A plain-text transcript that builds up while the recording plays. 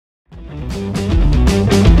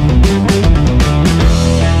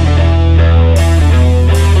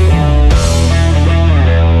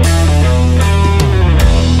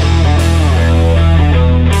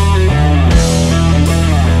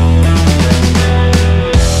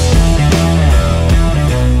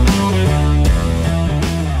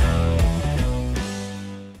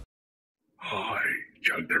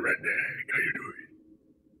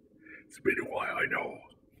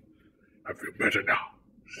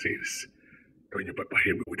since Doña Papa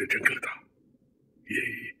hit me with the chancleta.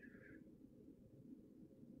 Yay.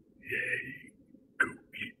 Yay.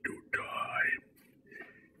 Coquito time.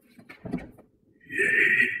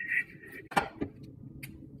 Yay.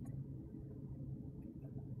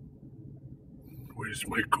 Where's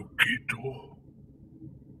my coquito?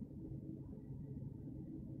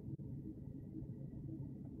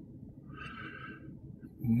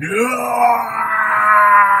 No!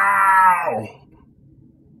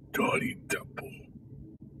 Daddy Deadpool.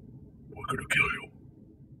 We're gonna kill you.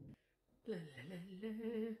 La, la, la, la.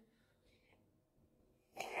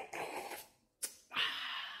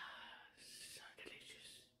 So delicious.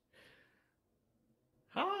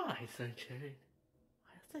 Hi, sunshine.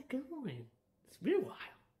 How's it going? It's been a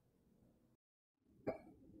while.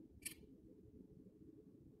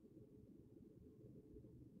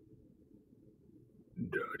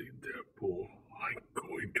 Daddy Deadpool, I'm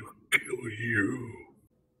going to kill you.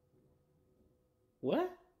 What?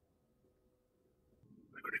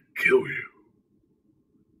 I'm gonna kill you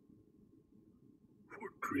for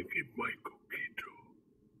drinking my coquito.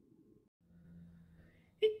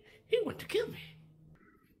 He want to kill me.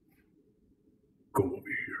 Come over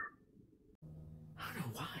here. I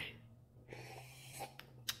don't know why.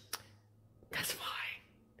 That's why.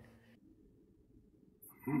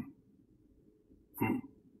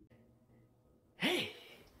 Hey,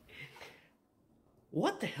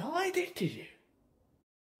 what the hell I did to you?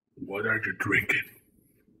 What are you drinking?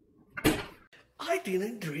 I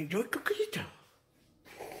didn't drink your coquito.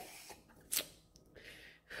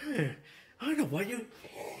 I don't know what you're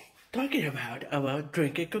talking about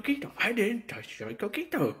drinking coquito. I didn't touch your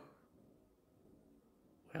coquito.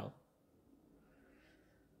 Well.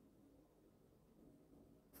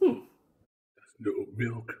 There's no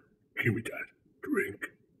milk. Give me that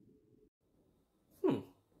drink.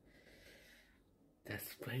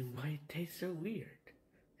 That's explains why it tastes so weird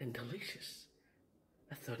and delicious.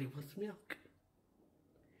 I thought it was milk.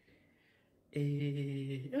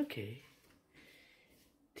 Okay.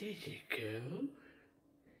 There you go.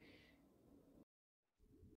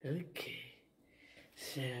 Okay.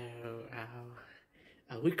 So,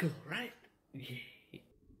 we go, right? Yeah.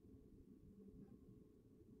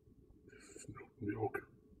 This is no milk.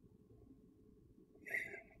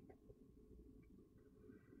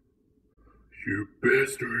 You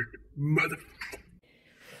bastard mother...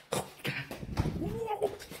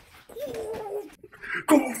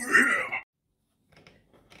 Come over here!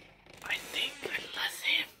 I think I lost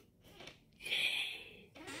him.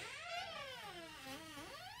 Yay.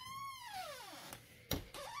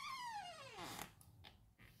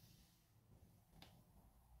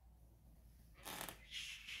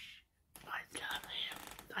 I love him.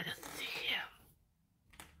 I don't see him.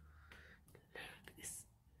 Look,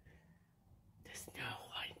 there's no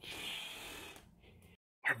one here.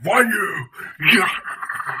 I want you! Yeah!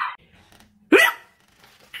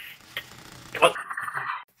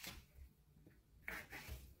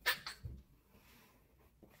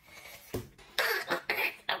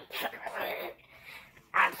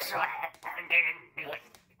 I'm sorry, I didn't do it.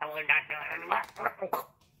 I will not do it anymore.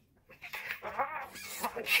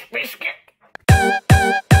 Biscuit.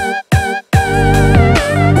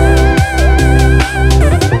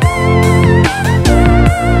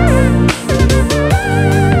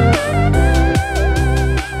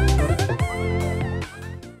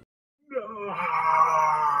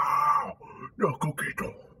 No, coquito.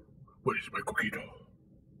 Where is my coquito?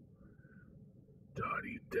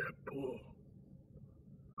 Daddy Deadpool.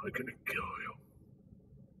 I'm gonna kill you.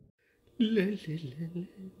 La, la, la,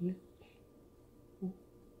 la.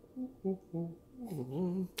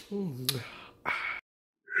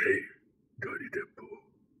 Hey, Daddy Deadpool.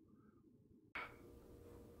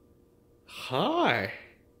 Hi.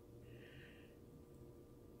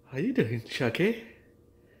 How you doing, Chucky?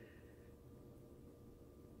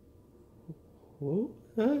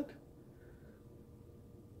 What?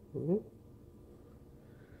 Oh.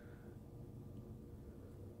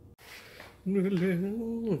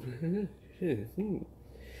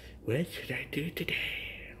 What should I do today?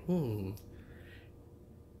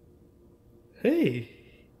 Hey,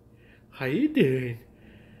 how you doing?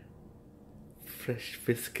 Fresh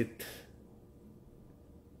biscuit.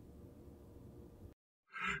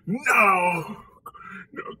 No!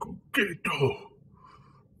 No, coquito!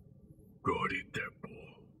 Daddy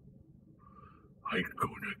Deadpool. I'm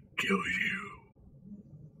gonna kill you.